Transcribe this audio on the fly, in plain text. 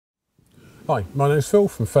Hi, my name is Phil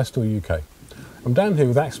from Festool UK. I'm down here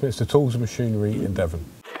with Axminster Tools and Machinery in Devon.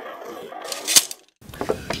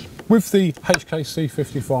 With the HKC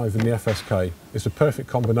 55 and the FSK, it's a perfect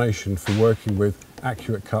combination for working with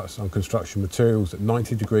accurate cuts on construction materials at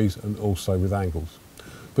 90 degrees and also with angles.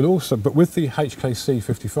 But with the HKC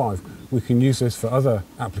 55, we can use this for other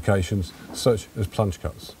applications such as plunge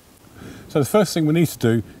cuts. So the first thing we need to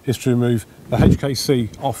do is to remove the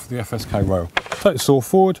HKC off the FSK rail. Take the saw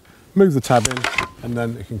forward, move the tab in, and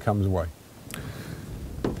then it can come away.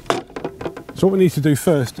 So what we need to do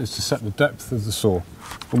first is to set the depth of the saw.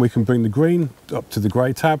 And we can bring the green up to the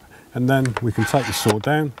grey tab, and then we can take the saw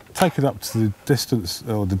down, take it up to the distance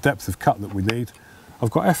or the depth of cut that we need. I've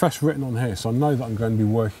got FS written on here, so I know that I'm going to be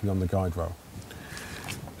working on the guide rail.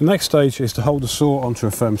 The next stage is to hold the saw onto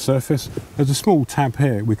a firm surface. There's a small tab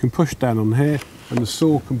here. We can push down on here and the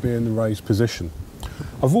saw can be in the raised position.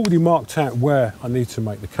 I've already marked out where I need to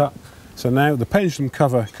make the cut, so now the pendulum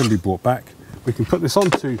cover can be brought back. We can put this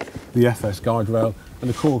onto the FS guide rail, and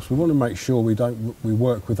of course we want to make sure we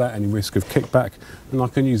work without any risk of kickback, and I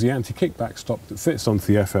can use the anti-kickback stop that fits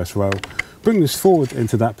onto the FS rail. Bring this forward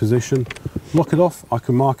into that position, lock it off. I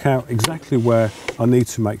can mark out exactly where I need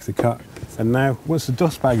to make the cut, and now once the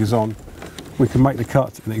dust bag is on, we can make the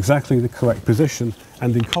cut in exactly the correct position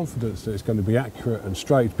and in confidence that it's going to be accurate and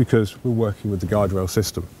straight because we're working with the guide rail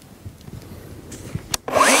system.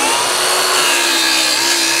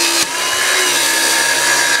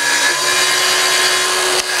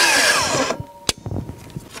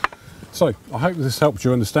 So I hope this helped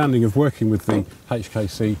your understanding of working with the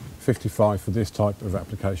HKC 55 for this type of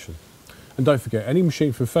application. And don't forget, any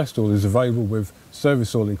machine from Festool is available with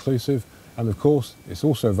service all inclusive, and of course it's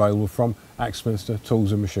also available from Axminster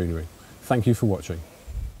Tools and Machinery. Thank you for watching.